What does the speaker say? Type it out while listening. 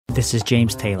This is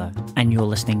James Taylor, and you're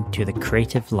listening to The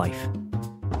Creative Life.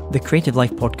 The Creative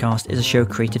Life podcast is a show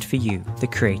created for you, the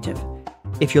creative.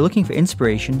 If you're looking for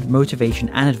inspiration, motivation,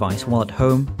 and advice while at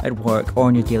home, at work, or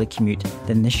on your daily commute,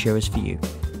 then this show is for you.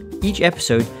 Each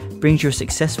episode brings you a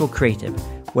successful creative,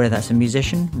 whether that's a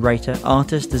musician, writer,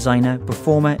 artist, designer,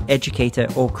 performer, educator,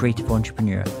 or creative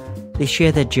entrepreneur. They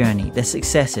share their journey, their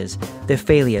successes, their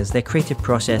failures, their creative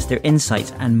process, their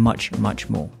insights, and much, much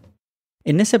more.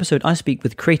 In this episode, I speak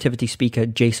with creativity speaker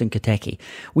Jason Kotecki.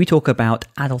 We talk about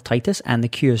adultitis and the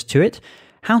cures to it,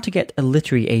 how to get a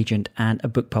literary agent and a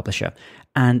book publisher,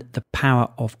 and the power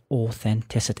of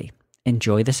authenticity.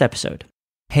 Enjoy this episode.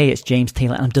 Hey, it's James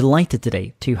Taylor, and I'm delighted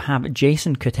today to have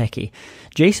Jason Kotecki.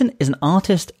 Jason is an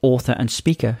artist, author, and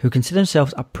speaker who considers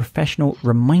himself a professional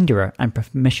reminderer and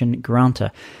permission granter.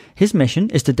 His mission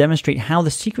is to demonstrate how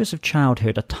the secrets of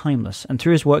childhood are timeless, and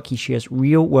through his work he shares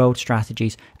real-world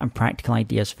strategies and practical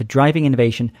ideas for driving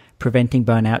innovation, preventing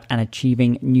burnout, and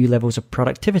achieving new levels of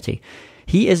productivity.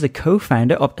 He is the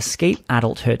co-founder of Escape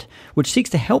Adulthood, which seeks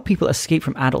to help people escape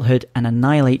from adulthood and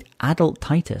annihilate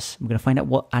adultitis. We're going to find out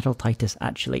what adultitis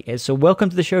actually is. So welcome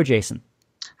to the show, Jason.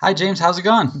 Hi, James. How's it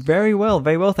going? Very well,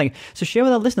 thank you. So share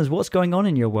with our listeners what's going on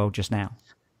in your world just now.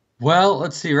 Well,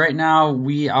 let's see. Right now,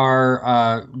 we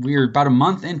are about a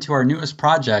month into our newest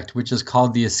project, which is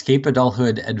called the Escape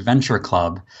Adulthood Adventure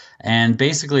Club. And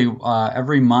basically,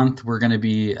 every month we're going to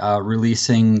be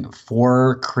releasing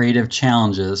 4 creative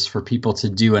challenges for people to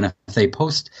do. And if they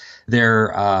post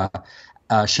their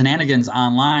shenanigans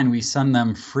online, we send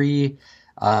them free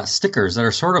stickers that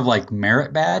are sort of like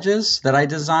merit badges that I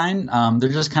design. They're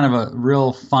just kind of a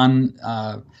real fun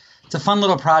it's a fun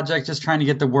little project, just trying to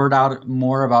get the word out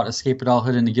more about Escape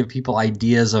Adulthood and to give people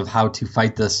ideas of how to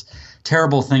fight this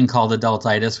terrible thing called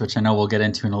adultitis, which I know we'll get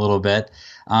into in a little bit.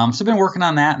 So I've been working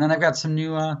on that, and then I've got some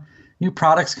new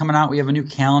products coming out. We have a new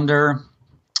calendar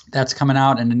that's coming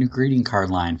out and a new greeting card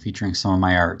line featuring some of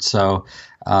my art. So,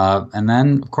 and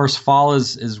then of course, fall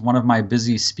is one of my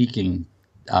busy speaking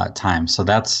times. So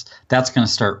that's going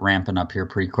to start ramping up here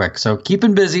pretty quick. So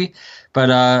keeping busy,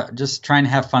 but just trying to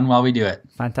have fun while we do it.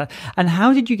 Fantastic. And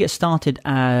how did you get started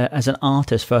as an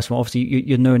artist, first of all? Obviously,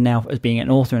 you're known now as being an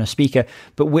author and a speaker,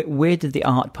 but where did the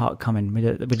art part come in?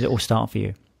 Where did it all start for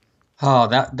you? Oh,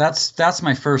 that's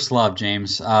my first love,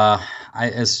 James.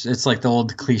 It's like the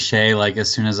old cliche, like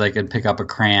as soon as I could pick up a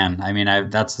crayon. I mean,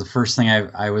 that's the first thing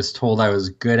I was told I was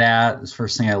good at. It's the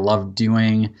first thing I loved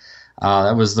doing.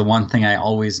 That was the one thing I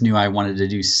always knew I wanted to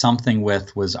do something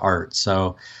with was art.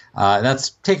 So that's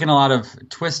taken a lot of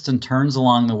twists and turns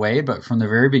along the way, but from the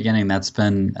very beginning, that's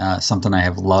been something I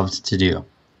have loved to do.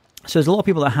 So there's a lot of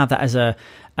people that have that as a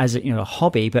a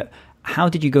hobby, but how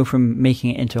did you go from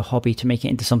making it into a hobby to make it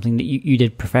into something that you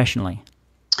did professionally?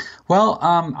 Well,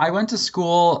 I went to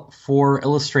school for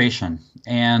illustration,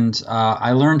 and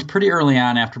I learned pretty early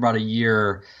on, after about a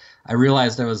year, I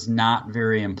realized I was not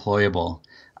very employable.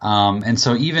 And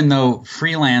so even though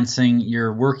freelancing,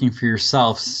 you're working for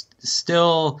yourself,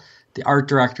 still the art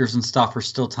directors and stuff are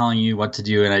still telling you what to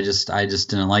do, and I just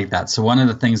didn't like that. So one of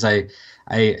the things I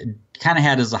kind of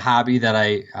had as a hobby that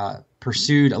I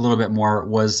pursued a little bit more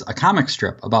was a comic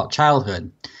strip about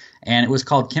childhood, and it was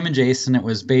called Kim and Jason. It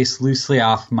was based loosely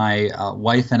off my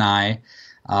wife and I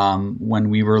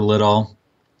when we were little.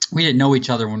 We didn't know each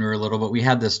other when we were little, but we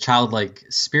had this childlike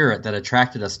spirit that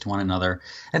attracted us to one another.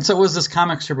 And so it was this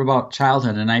comic strip about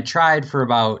childhood, and I tried for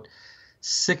about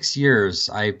 6 years.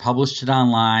 I published it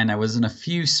online. I was in a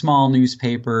few small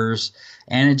newspapers,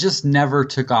 and it just never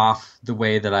took off the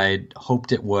way that I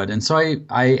hoped it would. And so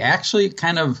I actually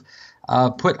kind of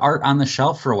put art on the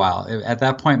shelf for a while. At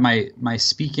that point, my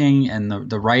speaking and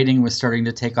the writing was starting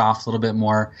to take off a little bit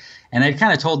more. And I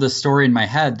kind of told this story in my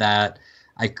head that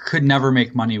I could never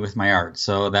make money with my art,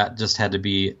 so that just had to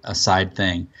be a side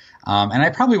thing. And I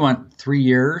probably went 3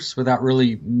 years without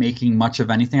really making much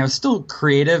of anything. I was still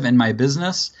creative in my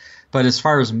business, but as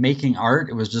far as making art,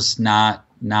 it was just not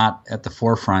at the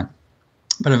forefront.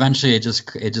 But eventually, it just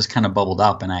kind of bubbled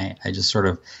up, and I just sort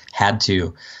of had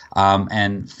to.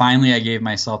 And finally, I gave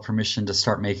myself permission to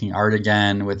start making art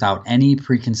again without any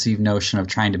preconceived notion of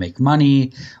trying to make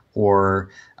money or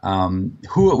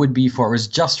who it would be for. It was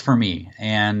just for me.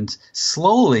 And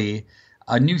slowly,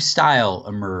 a new style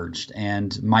emerged,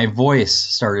 and my voice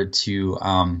started to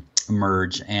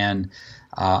emerge, and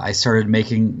I started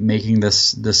making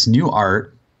this new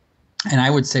art. And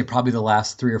I would say probably the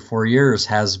last 3 or 4 years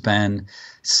has been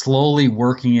slowly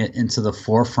working it into the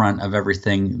forefront of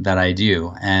everything that I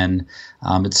do. And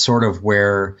it's sort of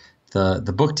where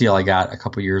the book deal I got a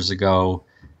couple years ago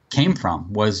came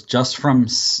from, was just from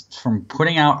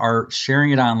putting out art,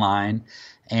 sharing it online,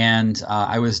 and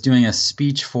I was doing a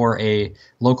speech for a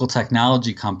local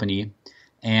technology company,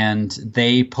 and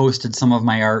they posted some of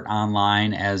my art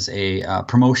online as a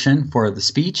promotion for the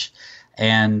speech,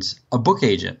 and a book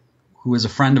agent who was a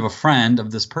friend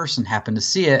of this person happened to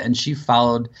see it, and she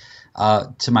followed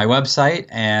to my website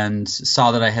and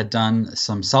saw that I had done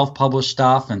some self-published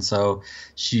stuff. And so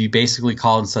she basically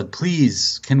called and said,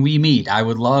 please, can we meet? I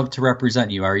would love to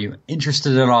represent you. Are you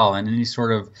interested at all in any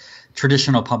sort of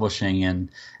traditional publishing?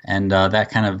 And that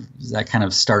kind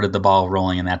of started the ball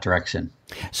rolling in that direction.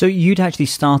 So you'd actually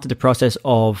started the process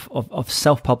of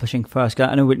self-publishing first.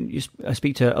 I know when I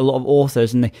speak to a lot of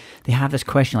authors, and they have this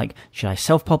question like, should I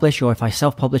self-publish, or if I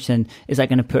self-publish, then is that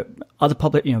going to put other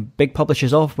big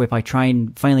publishers off? If I try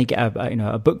and finally get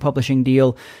a book publishing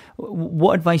deal,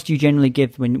 what advice do you generally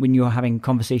give when you're having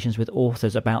conversations with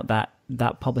authors about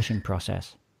that publishing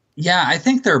process? Yeah, I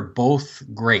think they're both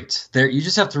great. You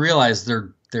just have to realize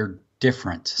they're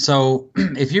different. So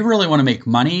if you really want to make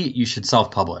money, you should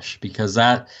self-publish, because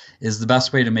that is the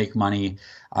best way to make money.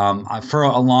 For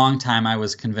a long time, I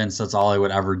was convinced that's all I would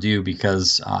ever do,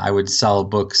 because I would sell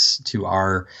books to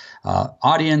our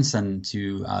audience and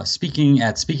to speaking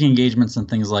engagements and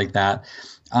things like that.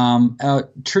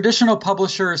 Traditional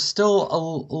publisher is still a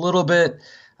little bit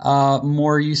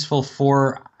more useful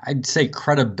for, I'd say,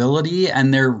 credibility,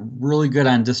 and they're really good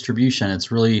on distribution. It's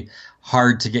really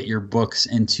hard to get your books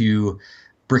into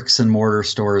bricks and mortar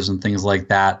stores and things like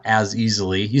that as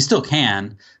easily. You still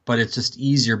can, but it's just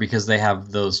easier because they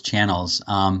have those channels.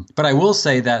 But I will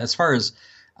say that as far as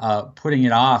putting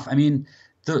it off, I mean,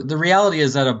 the reality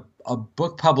is that a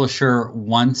book publisher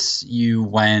wants you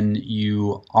when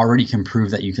you already can prove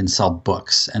that you can sell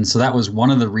books. And so that was one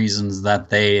of the reasons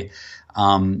that they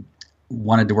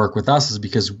wanted to work with us, is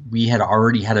because we had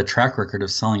already had a track record of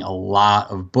selling a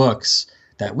lot of books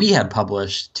that we had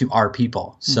published to our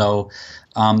people. So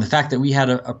the fact that we had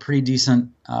a pretty decent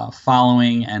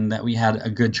following and that we had a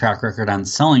good track record on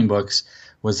selling books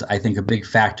was, I think, a big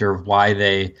factor of why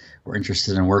they were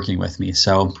interested in working with me.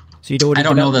 So you'd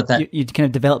already you'd kind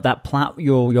of developed that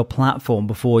your platform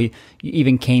before you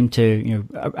even came to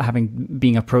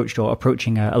being approached or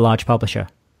approaching a large publisher.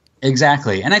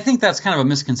 Exactly. And I think that's kind of a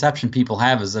misconception people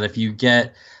have, is that if you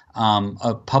get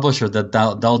a publisher, that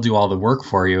they'll do all the work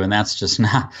for you, and that's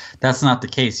not the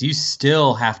case. You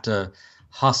still have to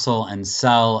hustle and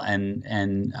sell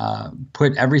and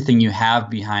put everything you have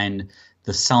behind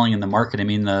the selling and the market. I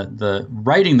mean, the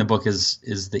writing the book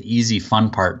is the easy,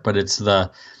 fun part, but it's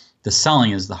the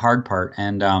selling is the hard part.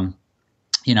 And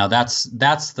that's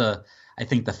I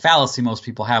think the fallacy most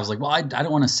people have is like, well, I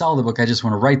don't want to sell the book, I just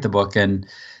want to write the book. And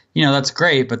that's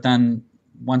great, but then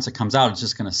once it comes out, it's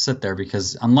just going to sit there,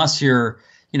 because unless you're,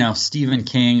 Stephen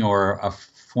King or a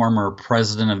former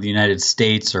president of the United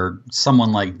States or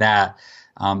someone like that,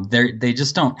 they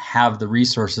just don't have the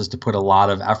resources to put a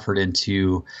lot of effort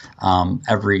into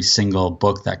every single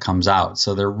book that comes out.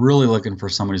 So they're really looking for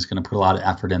someone who's going to put a lot of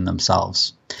effort in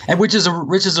themselves, and which is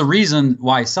a reason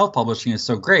why self-publishing is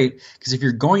so great. Because if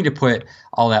you're going to put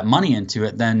all that money into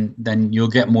it, then you'll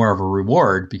get more of a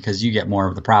reward, because you get more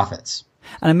of the profits.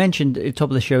 And I mentioned at the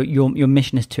top of the show, your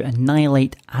mission is to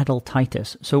annihilate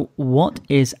adultitis. So what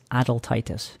is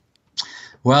adultitis?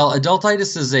 Well,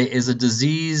 adultitis is a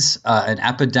disease, an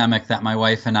epidemic that my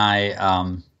wife and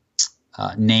I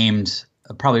named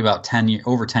probably about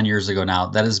over 10 years ago now.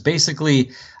 That is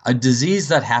basically a disease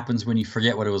that happens when you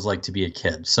forget what it was like to be a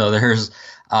kid. So there's,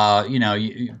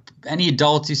 any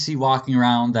adults you see walking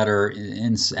around that are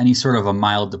in any sort of a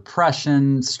mild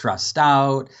depression, stressed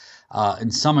out,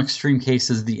 in some extreme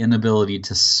cases, the inability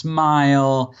to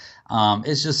smile.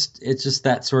 It's just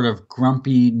that sort of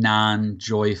grumpy,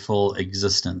 non-joyful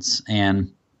existence.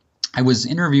 And I was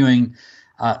interviewing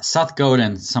Seth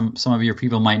Godin. Some of your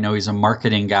people might know, he's a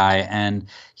marketing guy, and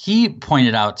he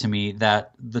pointed out to me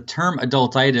that the term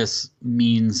adultitis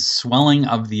means swelling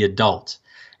of the adult.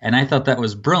 And I thought that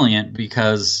was brilliant,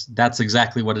 because that's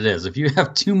exactly what it is. If you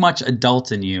have too much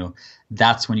adult in you,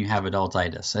 that's when you have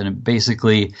adultitis. And it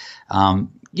basically,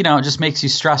 it just makes you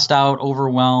stressed out,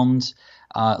 overwhelmed,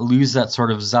 lose that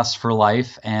sort of zest for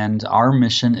life. And our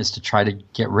mission is to try to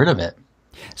get rid of it.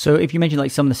 So if you mentioned like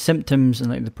some of the symptoms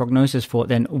and like the prognosis for it,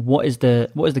 then what is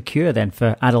the cure then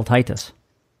for adultitis?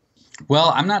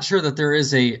 Well, I'm not sure that there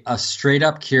is a straight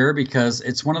up cure, because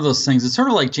it's one of those things. It's sort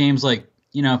of like, James, like,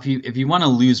 if you want to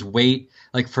lose weight,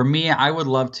 like for me, I would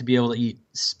love to be able to eat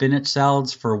spinach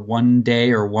salads for one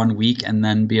day or 1 week and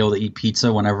then be able to eat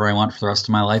pizza whenever I want for the rest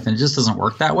of my life. And it just doesn't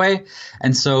work that way.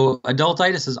 And so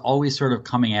adultitis is always sort of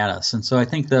coming at us. And so I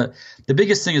think the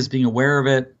biggest thing is being aware of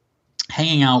it,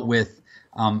 hanging out with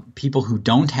people who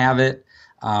don't have it,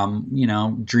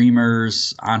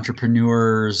 dreamers,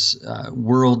 entrepreneurs,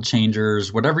 world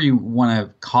changers, whatever you want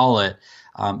to call it,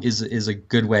 is a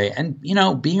good way. And,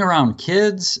 being around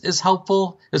kids is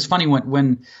helpful. It's funny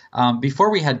when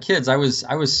before we had kids, I was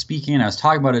speaking, I was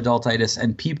talking about adultitis,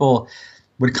 and people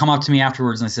would come up to me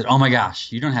afterwards and they said, "Oh my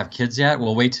gosh, you don't have kids yet?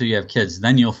 Well, wait till you have kids.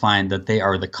 Then you'll find that they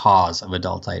are the cause of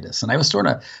adultitis." And I was sort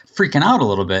of freaking out a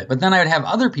little bit. But then I would have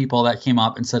other people that came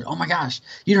up and said, "Oh my gosh,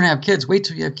 you don't have kids. Wait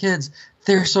till you have kids.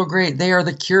 They're so great. They are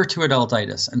the cure to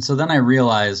adultitis." And so then I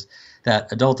realized that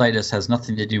adultitis has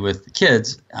nothing to do with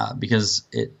kids because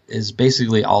it is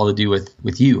basically all to do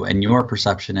with you and your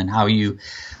perception and how you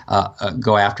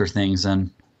go after things.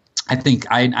 And I think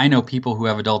I know people who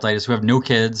have adultitis who have no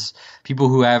kids. People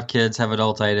who have kids have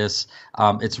adultitis.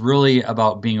 It's really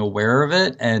about being aware of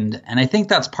it, and I think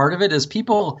that's part of it. Is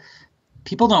people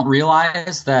don't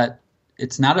realize that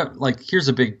it's not here's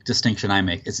a big distinction I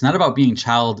make. It's not about being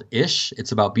childish.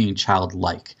 It's about being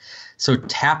childlike. So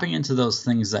tapping into those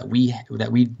things that we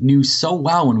knew so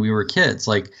well when we were kids,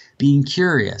 like being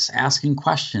curious, asking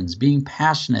questions, being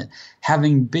passionate,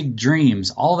 having big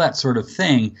dreams, all that sort of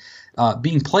thing.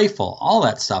 Being playful, all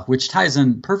that stuff, which ties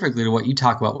in perfectly to what you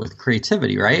talk about with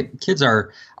creativity, right? Kids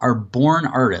are born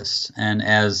artists. And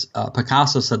as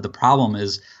Picasso said, the problem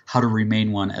is how to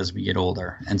remain one as we get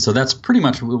older. And so that's pretty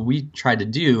much what we try to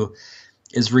do,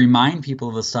 is remind people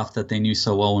of the stuff that they knew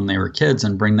so well when they were kids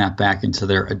and bring that back into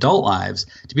their adult lives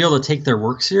to be able to take their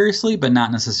work seriously, but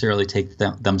not necessarily take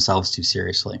themselves too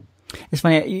seriously. It's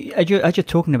funny, as you're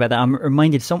talking about that, I'm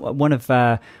reminded one of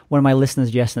my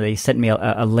listeners yesterday sent me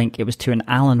a link. It was to an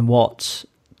Alan Watts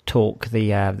talk. He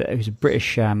was a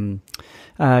British kind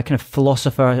of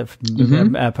philosopher,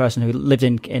 person who lived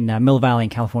in Mill Valley in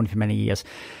California for many years.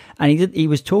 And he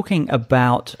was talking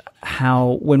about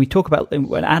how when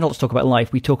adults talk about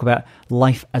life, we talk about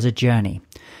life as a journey.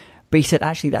 But he said,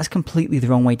 actually, that's completely the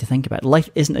wrong way to think about it. Life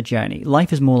isn't a journey.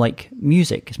 Life is more like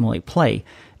music. It's more like play.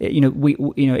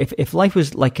 If life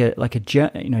was like a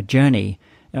journey,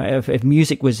 if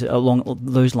music was along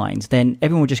those lines, then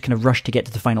everyone would just kind of rush to get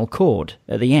to the final chord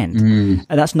at the end. And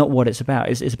that's not what it's about.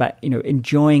 It's about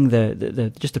enjoying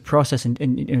just the process and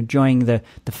enjoying the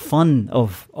fun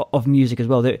of music as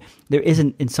well. There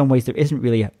isn't, in some ways, there isn't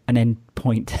really an end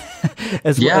point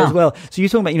as well. So you're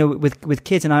talking about with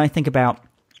kids, and I think about.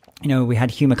 We had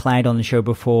Hugh MacLeod on the show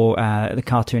before, the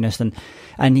cartoonist,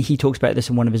 and he talks about this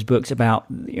in one of his books about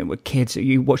with kids.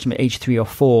 You watch them at age 3 or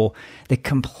 4, they're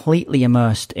completely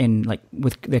immersed in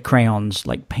with their crayons,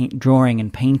 drawing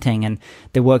and painting, and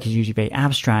their work is usually very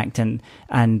abstract, and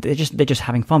they're just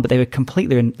having fun. But they were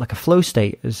completely in a flow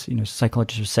state, as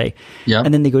psychologists would say. Yeah.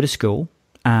 And then they go to school.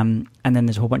 And then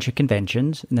there's a whole bunch of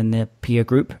conventions, and then the peer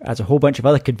group has a whole bunch of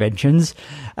other conventions,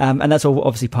 and that's all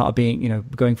obviously part of being,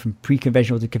 going from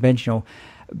pre-conventional to conventional.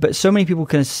 But so many people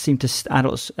kind of seem to,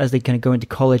 adults, as they kind of go into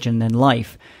college and then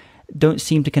life, don't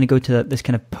seem to kind of go to this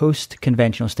kind of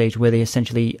post-conventional stage where they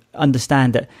essentially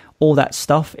understand that all that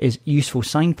stuff is useful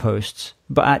signposts,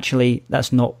 but actually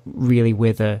that's not really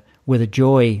where the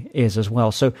joy is as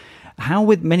well. So how,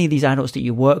 with many of these adults that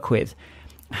you work with,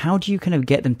 how do you kind of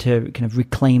get them to kind of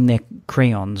reclaim their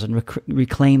crayons and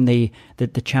reclaim the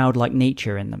childlike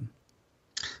nature in them?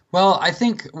 Well, I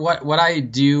think what I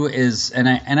do is, and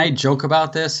I joke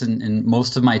about this in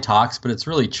most of my talks, but it's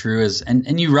really true, is,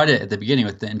 and you read it at the beginning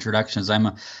with the introductions, I'm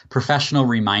a professional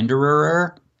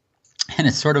reminderer, and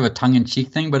it's sort of a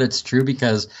tongue-in-cheek thing, but it's true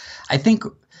because I think,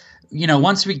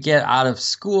 once we get out of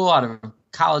school, out of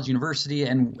college, university,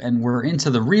 and we're into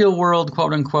the real world,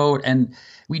 quote unquote, and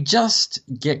we just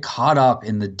get caught up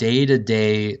in the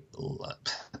day-to-day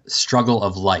struggle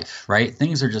of life, right?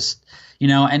 Things are just,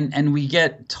 and we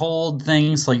get told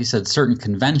things, like you said, certain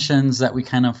conventions that we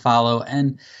kind of follow.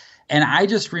 And I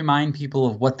just remind people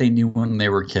of what they knew when they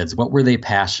were kids. What were they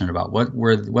passionate about?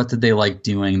 What did they like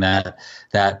doing,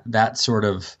 that sort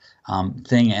of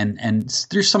thing. And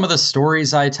through some of the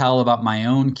stories I tell about my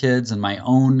own kids and my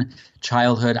own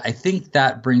childhood, I think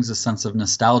that brings a sense of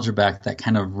nostalgia back that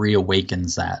kind of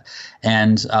reawakens that.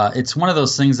 And it's one of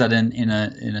those things that in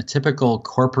a typical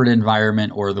corporate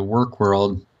environment or the work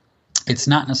world, it's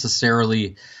not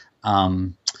necessarily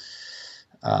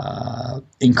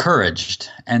encouraged.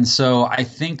 And so I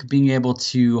think being able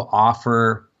to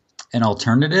offer an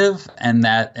alternative, and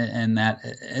that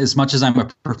as much as I'm a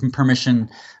permission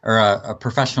or a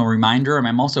professional reminder,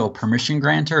 I'm also a permission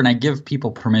granter, and I give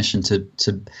people permission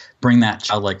to bring that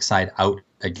childlike side out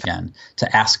again,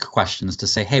 to ask questions, to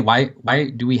say, hey, why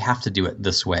do we have to do it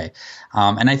this way?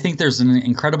 And I think there's an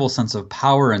incredible sense of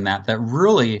power in that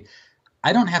really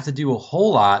I don't have to do a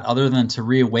whole lot other than to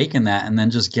reawaken that and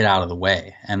then just get out of the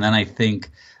way. And then I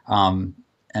think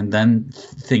and then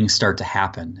things start to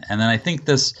happen. And then I think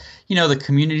this, the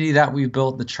community that we've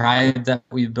built, the tribe that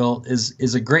we've built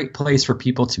is a great place for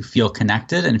people to feel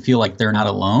connected and feel like they're not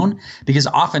alone, because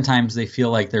oftentimes they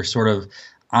feel like they're sort of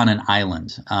on an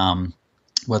island.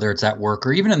 Whether it's at work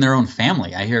or even in their own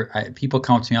family. I hear people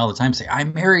come up to me all the time and say, I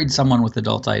married someone with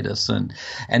adultitis.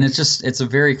 And it's a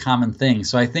very common thing.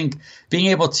 So I think being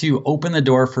able to open the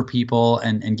door for people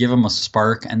and give them a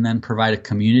spark and then provide a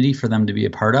community for them to be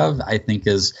a part of, I think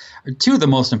is two of the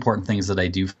most important things that I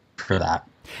do for that.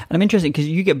 And I'm interested because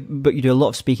you do a lot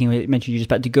of speaking. You mentioned you're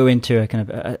just about to go into a kind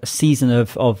of a season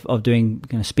of doing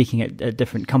kind of speaking at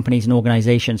different companies and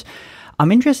organizations.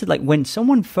 I'm interested, like when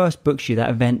someone first books you, that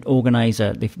event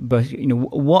organizer,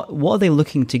 what are they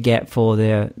looking to get for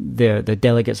their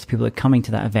delegates, the people that are coming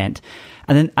to that event?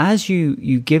 And then as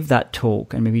you give that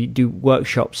talk and maybe you do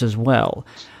workshops as well,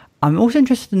 I'm also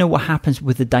interested to know what happens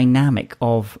with the dynamic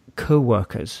of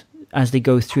coworkers as they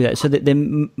go through that, so that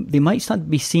they might start to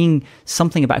be seeing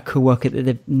something about a coworker that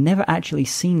they've never actually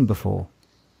seen before.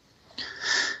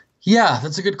 Yeah,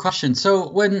 that's a good question. So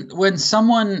when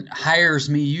someone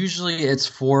hires me, usually it's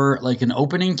for like an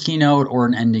opening keynote or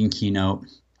an ending keynote,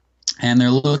 and they're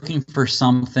looking for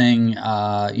something.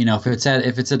 If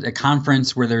it's at a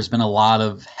conference where there's been a lot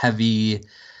of heavy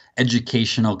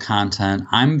educational content,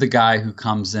 I'm the guy who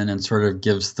comes in and sort of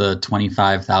gives the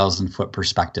 25,000 foot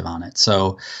perspective on it.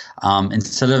 So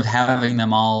instead of having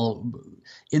them all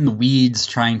in the weeds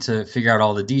trying to figure out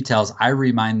all the details, I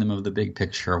remind them of the big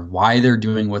picture of why they're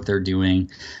doing what they're doing,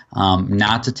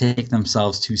 not to take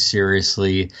themselves too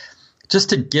seriously, just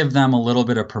to give them a little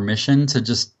bit of permission to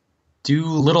just do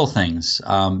little things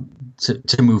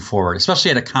to move forward,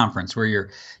 especially at a conference where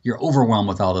you're overwhelmed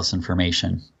with all this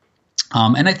information.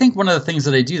 And I think one of the things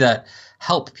that I do that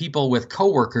help people with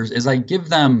coworkers is I give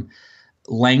them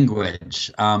language.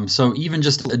 So even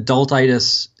just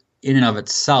adultitis in and of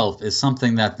itself is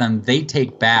something that then they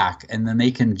take back and then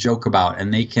they can joke about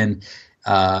and they can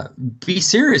be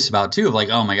serious about too. Of like,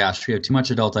 oh my gosh, we have too much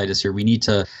adultitis here. We need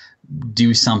to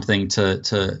do something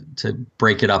to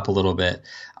break it up a little bit.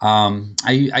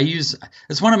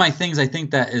 It's one of my things I think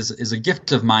that is a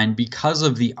gift of mine because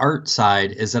of the art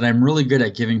side, is that I'm really good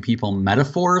at giving people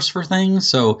metaphors for things.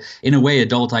 So in a way,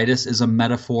 adultitis is a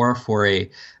metaphor for a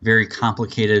very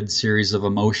complicated series of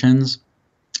emotions,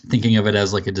 thinking of it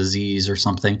as like a disease or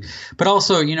something. But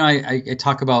also, I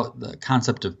talk about the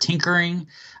concept of tinkering,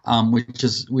 which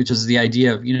is the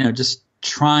idea of, just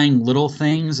trying little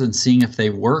things and seeing if they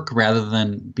work rather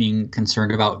than being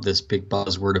concerned about this big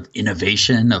buzzword of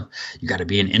innovation, of you got to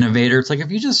be an innovator. It's like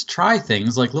if you just try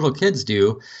things like little kids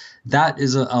do, that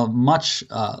is a much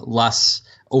less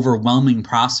overwhelming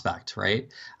prospect, right?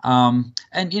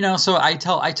 So I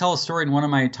tell a story in one of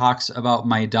my talks about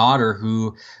my daughter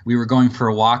who we were going for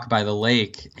a walk by the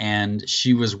lake, and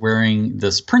she was wearing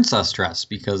this princess dress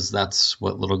because that's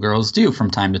what little girls do from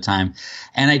time to time.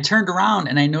 And I turned around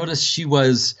and I noticed she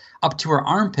was up to her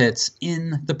armpits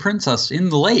in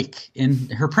the lake in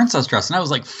her princess dress. And I was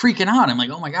like freaking out. I'm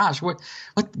like, oh my gosh, what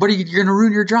are you're going to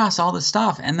ruin your dress, all this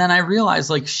stuff. And then I realized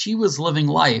like she was living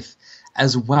life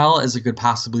as well as it could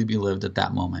possibly be lived at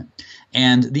that moment.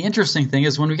 And the interesting thing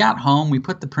is when we got home, we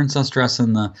put the princess dress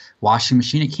in the washing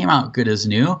machine. It came out good as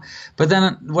new. But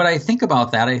then what I think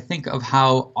about that, I think of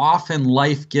how often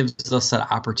life gives us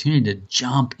that opportunity to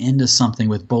jump into something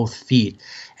with both feet.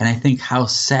 And I think how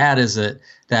sad is it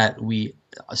that we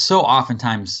so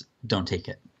oftentimes don't take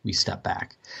it. We step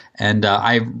back. And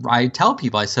I tell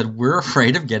people, I said, we're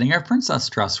afraid of getting our princess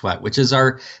dress wet, which is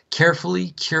our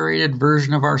carefully curated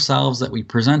version of ourselves that we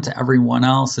present to everyone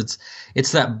else.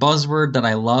 It's that buzzword that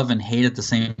I love and hate at the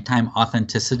same time,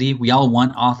 authenticity. We all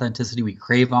want authenticity. We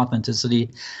crave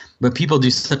authenticity. But people do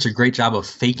such a great job of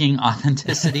faking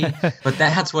authenticity. But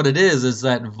that's what it is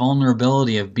that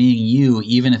vulnerability of being you,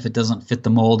 even if it doesn't fit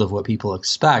the mold of what people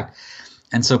expect.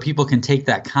 And so people can take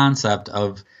that concept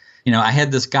of, I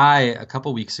had this guy a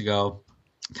couple weeks ago,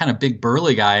 kind of big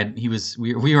burly guy, and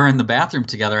we were in the bathroom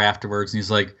together afterwards, and he's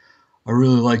like, I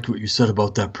really liked what you said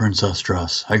about that princess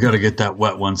dress. I got to get that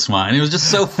wet once in a while. And it was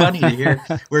just so funny to hear.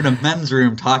 We're in a men's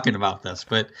room talking about this.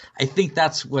 But I think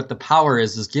that's what the power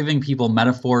is giving people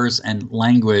metaphors and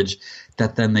language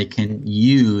that then they can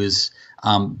use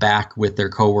back with their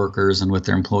coworkers and with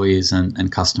their employees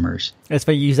and customers. That's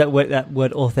why you use that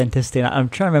word authenticity. I'm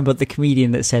trying to remember the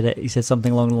comedian that said it. He said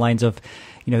something along the lines of,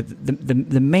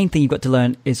 the main thing you've got to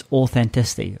learn is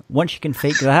authenticity. Once you can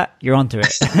fake that, you're onto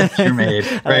it. You're made.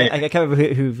 Right. I can't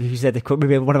remember who said the quote.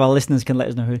 Maybe one of our listeners can let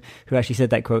us know who actually said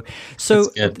that quote.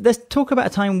 So let's talk about a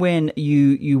time when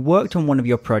you worked on one of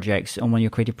your projects, on one of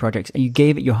your creative projects, and you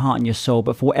gave it your heart and your soul,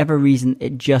 but for whatever reason,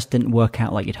 it just didn't work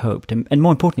out like you'd hoped. And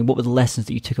more importantly, what were the lessons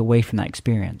that you took away from that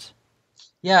experience?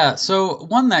 Yeah, so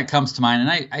one that comes to mind,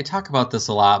 and I talk about this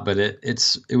a lot, but it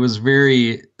was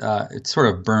very it's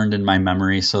sort of burned in my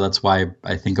memory, so that's why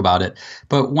I think about it.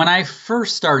 But when I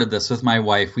first started this with my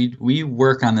wife, we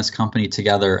work on this company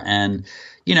together, and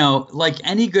like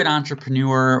any good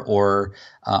entrepreneur or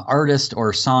artist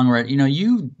or songwriter,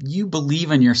 you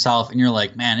believe in yourself, and you're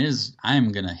like, man,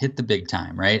 I'm gonna hit the big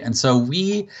time, right? And so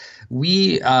we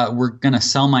were gonna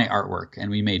sell my artwork, and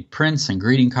we made prints and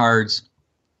greeting cards.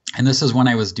 And this is when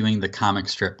I was doing the comic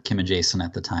strip Kim and Jason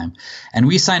at the time. And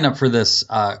we signed up for this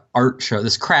art show,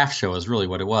 this craft show is really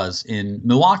what it was, in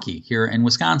Milwaukee, here in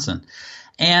Wisconsin.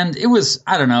 And it was,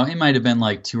 I don't know, it might have been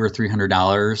like $200 or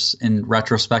 $300. In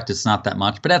retrospect, it's not that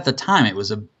much. But at the time, it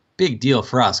was a big deal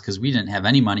for us because we didn't have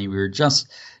any money. We were just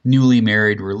newly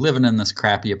married. We were living in this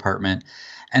crappy apartment.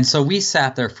 And so we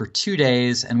sat there for 2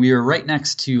 days, and we were right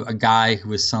next to a guy who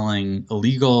was selling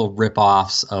illegal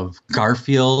ripoffs of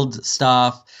Garfield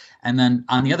stuff. And then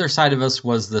on the other side of us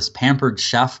was this Pampered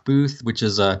Chef booth, which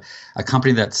is a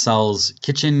company that sells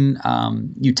kitchen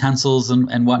utensils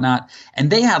and whatnot. And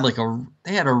they had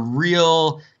a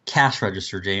real cash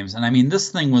register, James. And I mean, this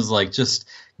thing was like just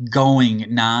going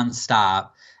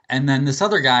nonstop. And then this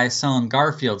other guy selling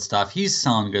Garfield stuff, he's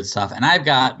selling good stuff. And I've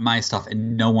got my stuff,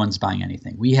 and no one's buying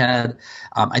anything. We had,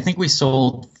 I think we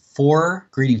sold 4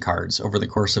 greeting cards over the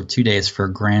course of 2 days for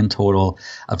a grand total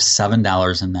of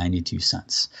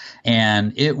 $7.92.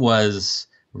 And it was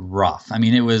rough. I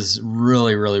mean, it was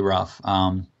really, really rough.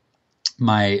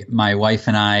 My wife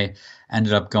and I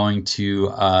ended up going to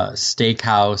a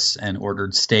steakhouse and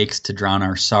ordered steaks to drown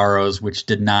our sorrows, which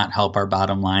did not help our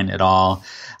bottom line at all.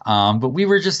 But we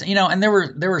were just, and there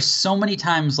were so many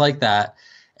times like that.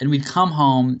 And we'd come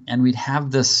home and we'd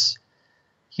have this,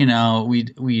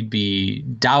 we'd be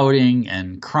doubting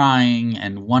and crying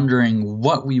and wondering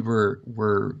what we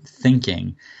were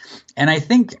thinking. And I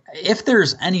think if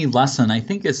there's any lesson, I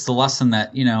think it's the lesson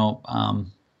that,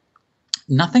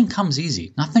 nothing comes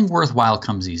easy. Nothing worthwhile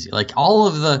comes easy. Like all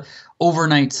of the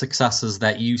overnight successes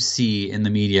that you see in the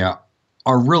media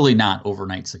are really not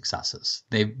overnight successes.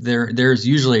 There's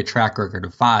usually a track record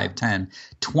of 5, 10,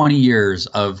 20 years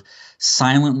of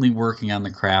silently working on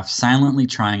the craft, silently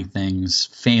trying things,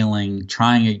 failing,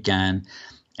 trying again.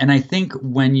 And I think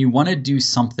when you want to do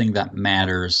something that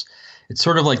matters, it's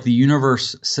sort of like the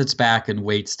universe sits back and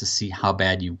waits to see how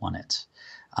bad you want it.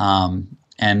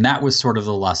 And that was sort of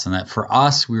the lesson that for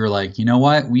us, we were like, you know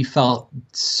what? We felt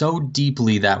so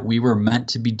deeply that we were meant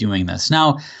to be doing this.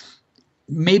 Now,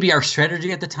 maybe our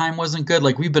strategy at the time wasn't good.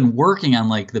 Like we've been working on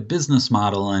like the business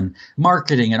model and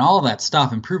marketing and all that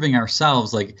stuff, improving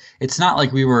ourselves. Like it's not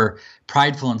like we were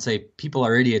prideful and say people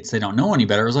are idiots, they don't know any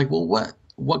better. It was like, well,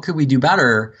 what could we do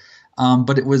better?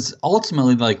 But it was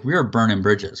ultimately like we were burning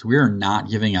bridges. We are not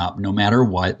giving up no matter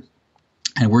what.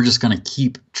 And we're just going to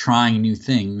keep trying new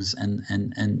things and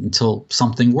until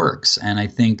something works. And I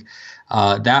think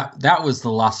that was the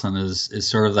lesson is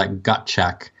sort of that gut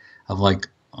check of like,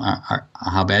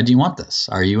 how bad do you want this?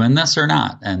 Are you in this or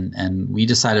not? And we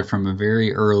decided from a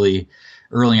very early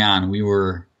on we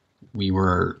were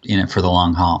in it for the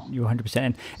long haul. You were 100%.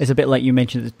 And it's a bit like you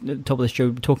mentioned at the top of the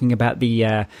show, talking about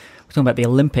the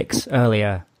Olympics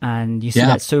earlier, and you see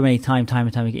that so many time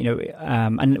and time again.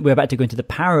 And we're about to go into the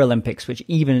Paralympics, which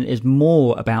even is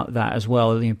more about that as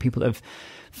well. People have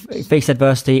faced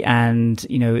adversity, and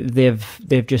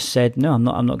they've just said, no, I'm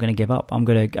not going to give up.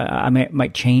 I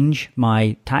might change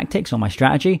my tactics or my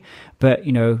strategy, but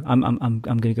I'm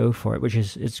going to go for it, which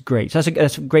is great. So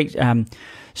that's a great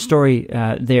story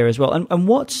there as well. And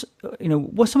what's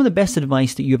some of the best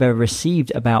advice that you've ever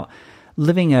received about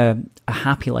living a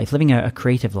happy life, living a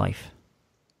creative life?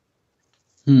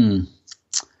 Well,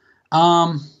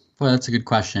 that's a good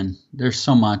question. There's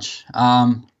so much.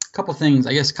 Couple things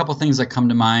that come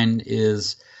to mind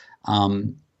is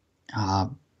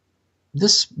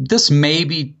this may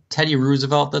be Teddy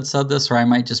Roosevelt that said this, or I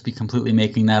might just be completely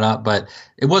making that up, but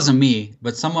it wasn't me.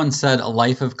 But someone said a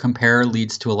life of compare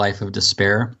leads to a life of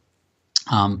despair.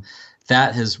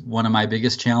 That is one of my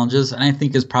biggest challenges, and I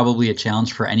think is probably a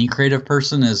challenge for any creative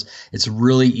person. Is it's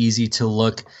really easy to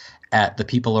look at the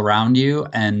people around you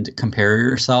and compare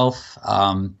yourself.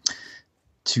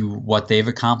 to what they've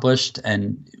accomplished.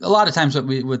 And a lot of times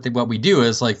what we do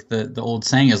is like the old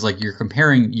saying is like you're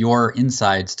comparing your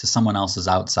insides to someone else's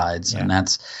outsides. Yeah. And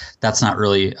that's not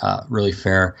really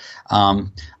fair.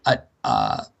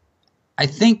 I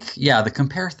think, the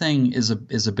compare thing is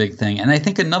a big thing. And I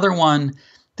think another one,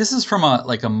 this is from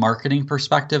a marketing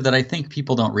perspective that I think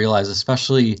people don't realize,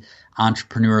 especially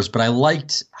entrepreneurs, but I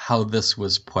liked how this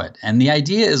was put. And the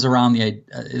idea is around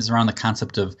the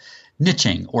concept of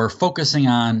niching or focusing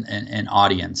on an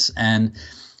audience. And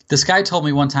this guy told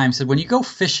me one time, said, when you go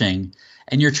fishing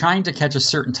and you're trying to catch a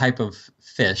certain type of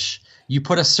fish, you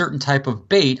put a certain type of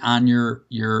bait on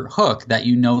your hook that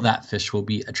you know that fish will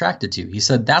be attracted to. He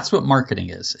said that's what marketing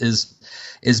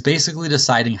is basically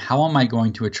deciding how am I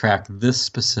going to attract this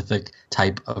specific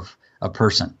type of a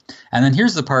person. And then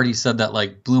here's the part he said that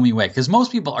like blew me away, because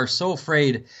most people are so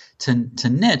afraid to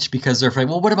niche because they're afraid,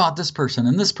 well, what about this person,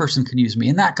 and this person could use me,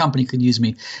 and that company could use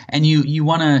me, and you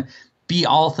want to be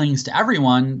all things to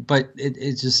everyone, but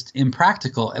it's just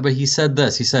impractical. But he said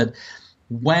this, he said,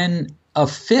 when a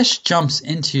fish jumps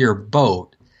into your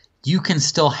boat, you can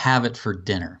still have it for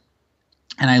dinner.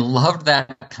 And I loved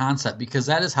that concept because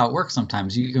that is how it works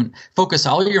sometimes. You can focus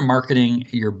all your marketing,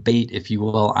 your bait, if you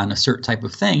will, on a certain type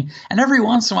of thing. And every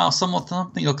once in a while,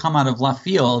 something will come out of left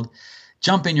field,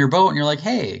 jump in your boat, and you're like,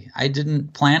 hey, I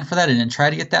didn't plan for that. I didn't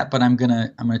try to get that, but I'm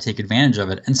gonna take advantage of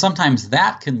it. And sometimes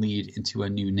that can lead into a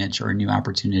new niche or a new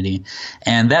opportunity.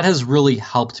 And that has really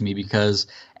helped me because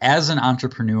as an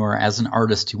entrepreneur, as an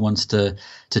artist who wants to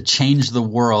change the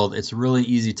world, it's really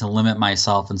easy to limit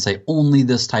myself and say only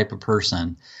this type of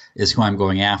person is who I'm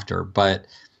going after. But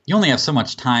you only have so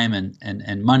much time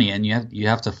and money, and you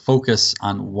have to focus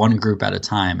on one group at a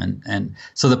time. And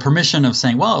so the permission of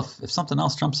saying, well, if something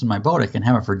else jumps in my boat, I can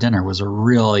have it for dinner was a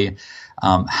really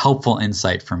helpful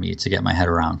insight for me to get my head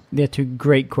around. They're two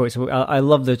great quotes. I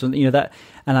love those. That,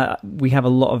 and we have a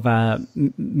lot of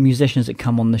musicians that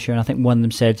come on the show, and I think one of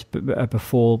them said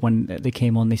before when they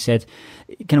came on, they said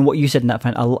kind of what you said in that,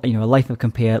 a life of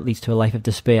compare leads to a life of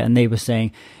despair. And they were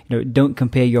saying, don't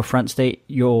compare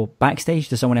your backstage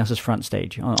to someone else's front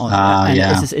stage.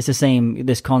 It's the same,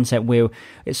 this concept where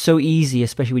it's so easy,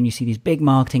 especially when you see these big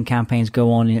marketing campaigns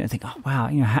go on, and you think, oh wow,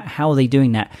 how are they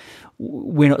doing that?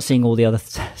 We're not seeing all the other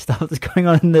stuff that's going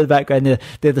on in the background.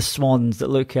 They're the swans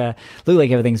that look like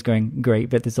everything's going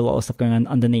great, but there's a lot of stuff going on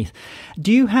underneath.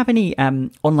 Do you have any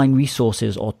online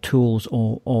resources or tools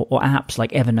or apps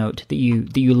like Evernote that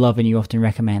you love and you often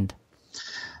recommend?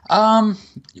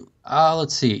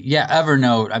 Let's see. Yeah,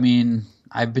 Evernote. I mean,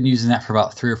 I've been using that for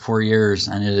about 3 or 4 years,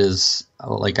 and it is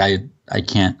like I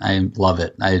love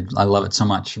it. I love it so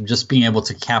much. Just being able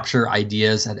to capture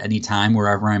ideas at any time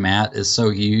wherever I'm at is so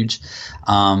huge.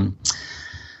 I'm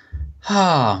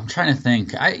trying to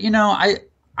think.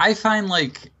 I find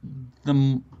like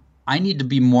I need to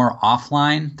be more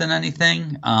offline than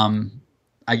anything.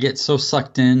 I get so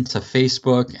sucked into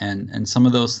Facebook and some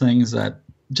of those things that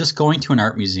just going to an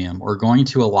art museum or going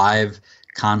to a live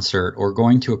concert or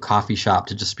going to a coffee shop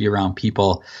to just be around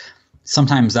people,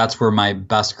 sometimes that's where my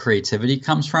best creativity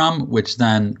comes from, which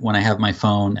then when I have my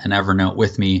phone and Evernote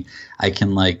with me, I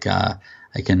can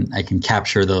I can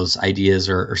capture those ideas,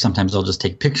 or sometimes I'll just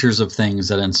take pictures of things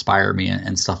that inspire me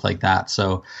and stuff like that.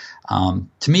 So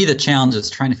to me, the challenge is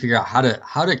trying to figure out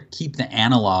how to keep the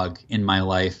analog in my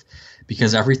life,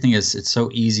 because everything it's so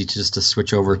easy to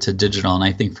switch over to digital. And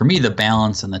I think for me, the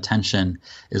balance and the tension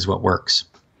is what works.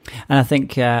 And I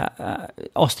think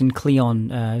Austin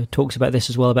Kleon talks about this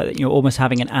as well, about almost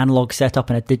having an analog setup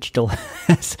and a digital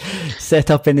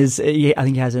setup in his. I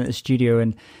think he has it in his studio.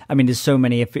 And I mean, there's so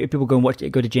many. If people go to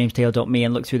jamestaylor.me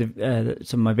and look through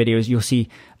some of my videos, you'll see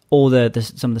all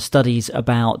some of the studies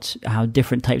about how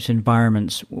different types of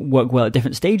environments work well at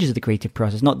different stages of the creative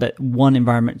process. Not that one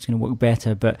environment is going to work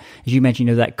better, but as you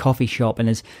mentioned, that coffee shop, and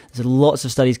there's lots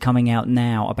of studies coming out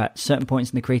now about certain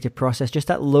points in the creative process, just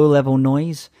that low level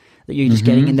noise that you're just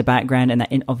getting in the background, and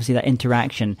that obviously that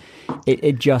interaction,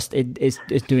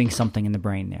 it's doing something in the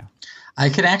brain now.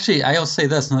 I'll say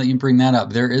this now that you bring that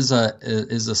up. There is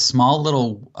a small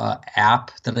little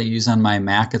app that I use on my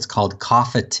Mac. It's called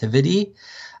Coffeetivity.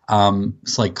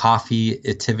 It's like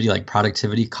coffee-itivity, like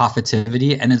productivity,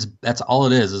 Coffeetivity, and that's all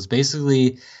it is. It's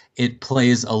basically it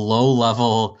plays a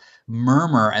low-level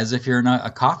murmur as if you're in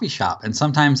a coffee shop. And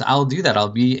sometimes I'll do that. I'll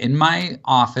be in my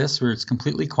office where it's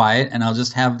completely quiet, and I'll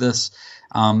just have this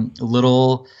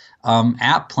little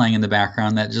app playing in the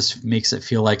background that just makes it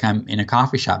feel like I'm in a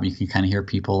coffee shop. And you can kind of hear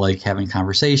people like having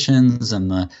conversations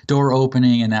and the door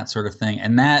opening and that sort of thing.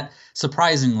 And that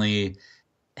surprisingly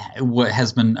what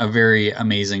has been a very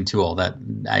amazing tool that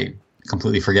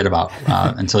completely forget about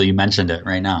until you mentioned it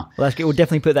right now. Well, that's good. We'll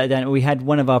definitely put that down. We had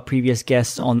one of our previous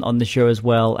guests on the show as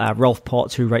well, Rolf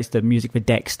Potts, who writes the music for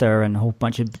Dexter and a whole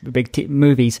bunch of big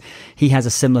movies. He has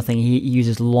a similar thing. He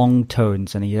uses long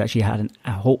tones, and he actually had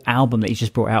a whole album that he's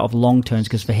just brought out of long tones,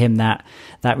 because for him that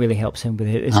really helps him with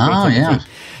his creativity. Yeah.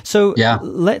 So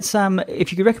let's,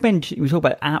 if you could recommend, we talk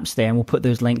about apps there, and we'll put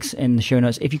those links in the show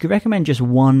notes. If you could recommend just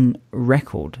one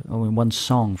record or one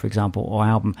song, for example, or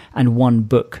album, and one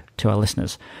book to our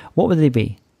listeners, what would they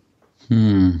be?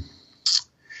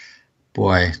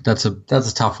 Boy, that's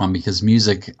a tough one, because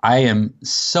music, I am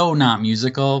so not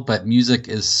musical, but music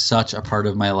is such a part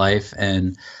of my life,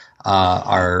 and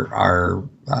our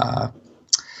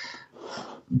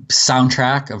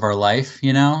soundtrack of our life,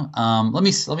 you know. Let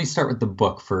me start with the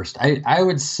book first. I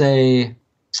would say,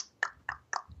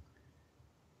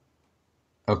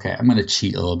 okay, I'm going to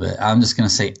cheat a little bit. I'm just going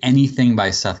to say anything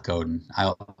by Seth Godin.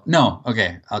 I'll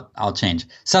change.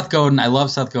 Seth Godin, I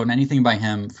love Seth Godin. Anything by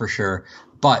him for sure.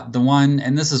 But the one,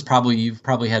 and this is probably, you've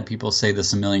probably had people say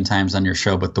this a million times on your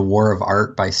show, but The War of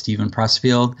Art by Stephen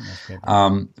Pressfield,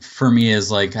 for me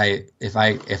is like, if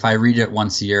I read it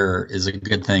once a year is a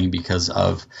good thing, because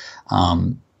of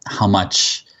how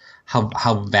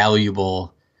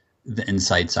valuable the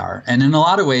insights are. And in a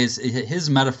lot of ways, his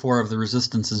metaphor of the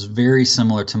resistance is very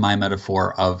similar to my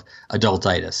metaphor of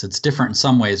adultitis. It's different in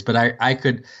some ways, but I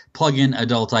could plug in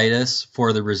adultitis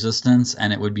for the resistance,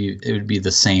 and it would be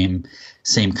the same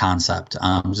concept.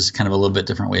 Just kind of a little bit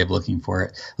different way of looking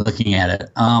at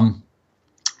it.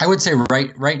 I would say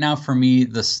right now for me,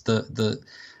 the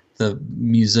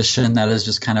musician that is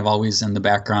just kind of always in the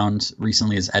background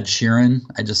recently is Ed Sheeran.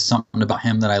 Something about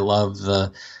him that I love,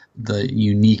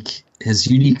 his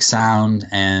unique sound,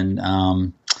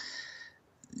 and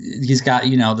he's got,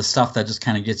 the stuff that just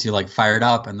kind of gets you like fired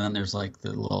up, and then there's like the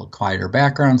little quieter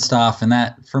background stuff, and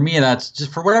that for me, that's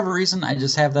just, for whatever reason, I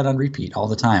just have that on repeat all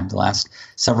the time the last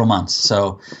several months.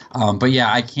 So but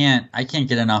yeah, I can't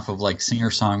get enough of like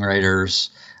singer-songwriters.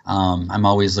 I'm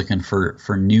always looking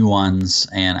for new ones,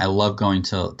 and I love going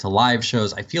to live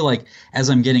shows. I feel like as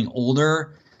I'm getting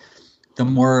older, the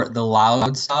more the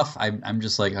loud stuff, I'm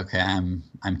just like, okay, I'm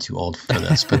too old for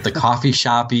this. But the coffee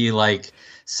shoppy, like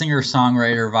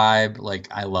singer-songwriter vibe, like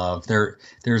I love.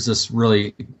 There's this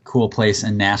really cool place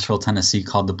in Nashville, Tennessee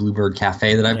called the Bluebird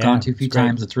Cafe that I've gone to a few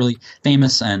times. It's really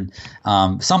famous, and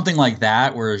something like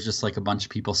that where it's just like a bunch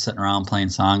of people sitting around playing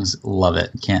songs. Love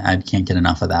it. I can't get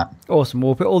enough of that. Awesome.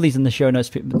 We'll put all these in the show notes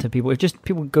to people. If just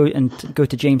people go to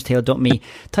jamestaylor.me,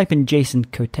 type in Jason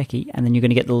Kotecki, and then you're going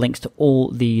to get the links to all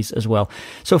these as well.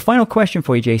 So final question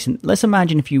for you, Jason. Let's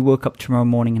imagine if you woke up tomorrow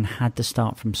morning and had to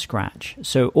start from scratch.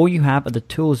 So all you have are the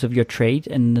tools of your trade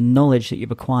and the knowledge that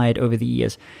you've acquired over the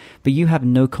years, but you have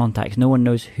no contacts. No one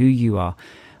knows who you are.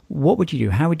 What would you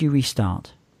do? How would you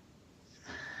restart?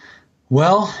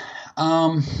 Well,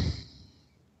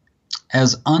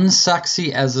 as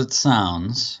unsexy as it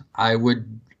sounds, I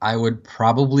would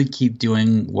probably keep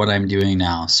doing what I'm doing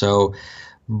now. So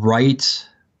write,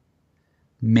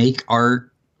 make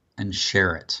art, and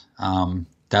share it.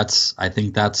 I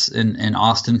think that's in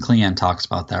Austin Kleon talks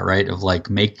about that, right? Of like,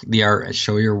 make the art,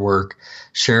 show your work,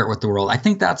 share it with the world. I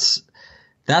think that's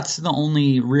the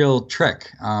only real trick.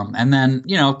 And then,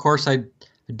 of course, I'd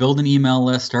build an email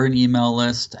list, start an email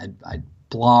list, I'd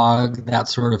blog, that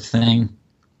sort of thing.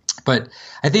 But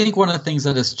I think one of the things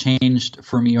that has changed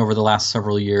for me over the last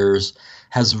several years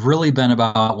has really been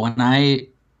about when I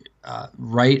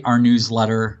write our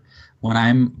newsletter, when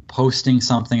I'm posting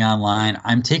something online,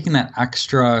 I'm taking that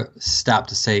extra step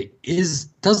to say,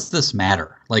 does this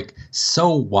matter? Like,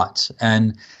 so what?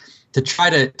 And to try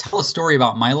to tell a story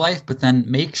about my life, but then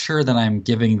make sure that I'm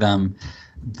giving them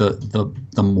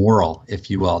the moral, if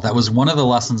you will. That was one of the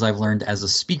lessons I've learned as a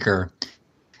speaker,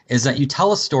 is that you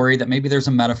tell a story that maybe there's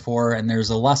a metaphor and there's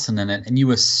a lesson in it, and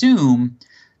you assume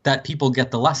that people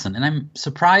get the lesson. And I'm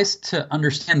surprised to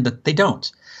understand that they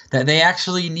don't, that they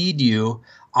actually need you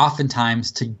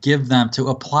oftentimes to give them, to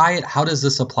apply it. How does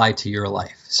this apply to your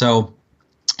life? So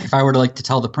if I were to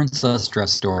tell the princess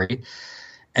dress story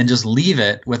and just leave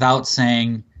it without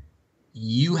saying,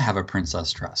 you have a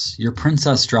princess dress. Your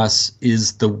princess dress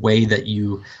is the way that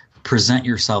you present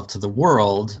yourself to the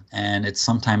world, and it's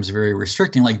sometimes very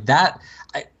restricting. Like that,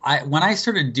 when I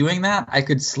started doing that, I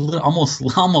could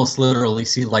almost literally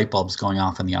see light bulbs going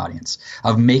off in the audience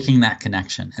of making that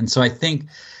connection. And so I think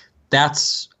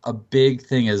that's a big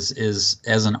thing is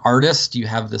as an artist, you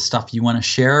have the stuff you want to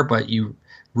share, but you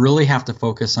really have to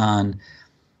focus on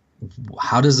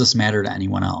how does this matter to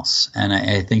anyone else? And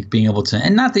I think being able to,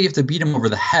 and not that you have to beat them over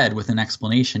the head with an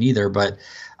explanation either, but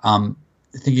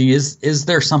thinking, is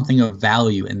there something of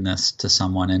value in this to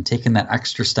someone, and taking that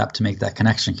extra step to make that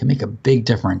connection can make a big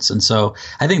difference. And so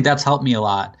I think that's helped me a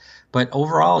lot. But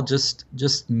overall, just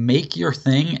make your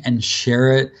thing and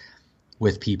share it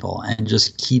with people, and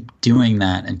just keep doing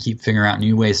that and keep figuring out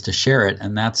new ways to share it.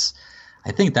 And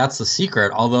I think that's the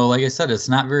secret. Although, like I said, it's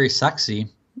not very sexy,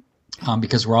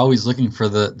 because we're always looking for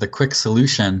the quick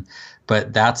solution.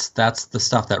 But that's the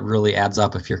stuff that really adds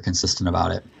up if you're consistent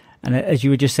about it. And as you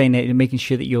were just saying, making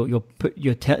sure that you're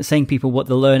saying people what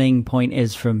the learning point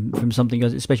is from something,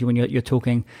 especially when you're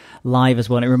talking live as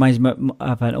well. And it reminds me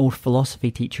of an old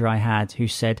philosophy teacher I had who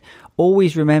said,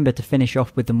 "Always remember to finish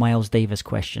off with the Miles Davis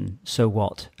question. So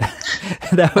what?"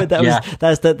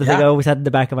 that's the thing I always had in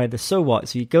the back of my head. The so what.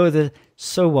 So you go the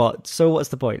so what. So what's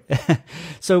the point?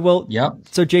 So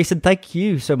Jason, thank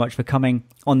you so much for coming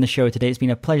on the show today. It's been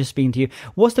a pleasure speaking to you.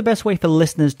 What's the best way for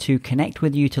listeners to connect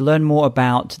with you, to learn more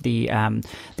about the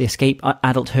Escape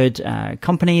Adulthood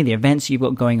company, the events you've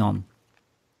got going on?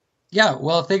 Yeah,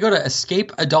 well, if they go to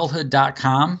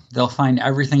escapeadulthood.com, they'll find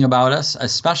everything about us,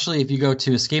 especially if you go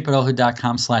to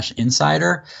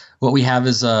escapeadulthood.com/insider. What we have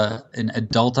is an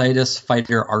Adultitis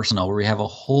fighter arsenal, where we have a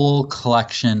whole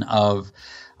collection of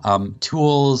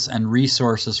tools and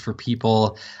resources for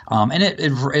people. And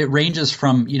it ranges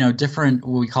from, different,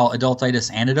 what we call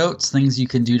adultitis antidotes, things you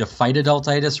can do to fight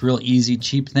adultitis, real easy,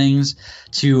 cheap things,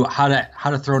 to how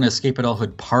to throw an Escape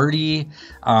Adulthood party.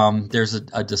 There's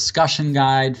a discussion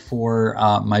guide for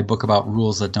my book about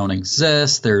rules that don't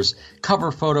exist. There's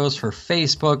cover photos for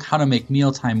Facebook, how to make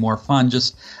mealtime more fun,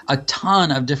 just a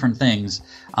ton of different things.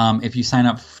 If you sign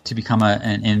up to become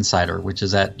an insider, which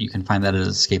is you can find that at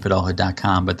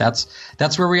escapeadulthood.com. But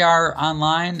that's where we are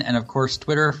online, and of course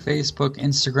Twitter, Facebook,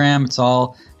 Instagram. It's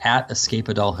all at Escape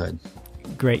Adulthood.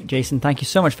 Great, Jason. Thank you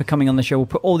so much for coming on the show. We'll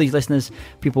put all these listeners,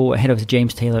 people head over to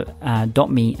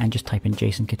jamestaylor.me and just type in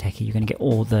Jason Kotecki. You're going to get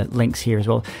all the links here as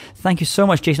well. Thank you so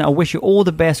much, Jason. I wish you all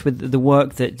the best with the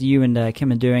work that you and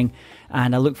Kim are doing,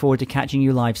 and I look forward to catching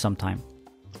you live sometime.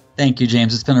 Thank you,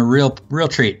 James. It's been a real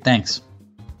treat. Thanks.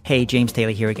 Hey, James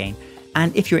Taylor here again.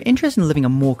 And if you're interested in living a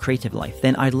more creative life,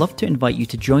 then I'd love to invite you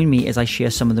to join me as I share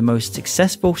some of the most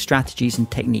successful strategies and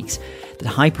techniques that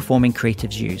high-performing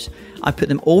creatives use. I put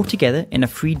them all together in a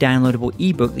free downloadable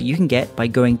ebook that you can get by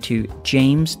going to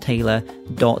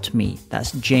jamestaylor.me.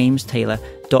 That's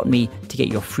jamestaylor.me to get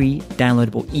your free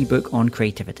downloadable ebook on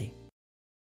creativity.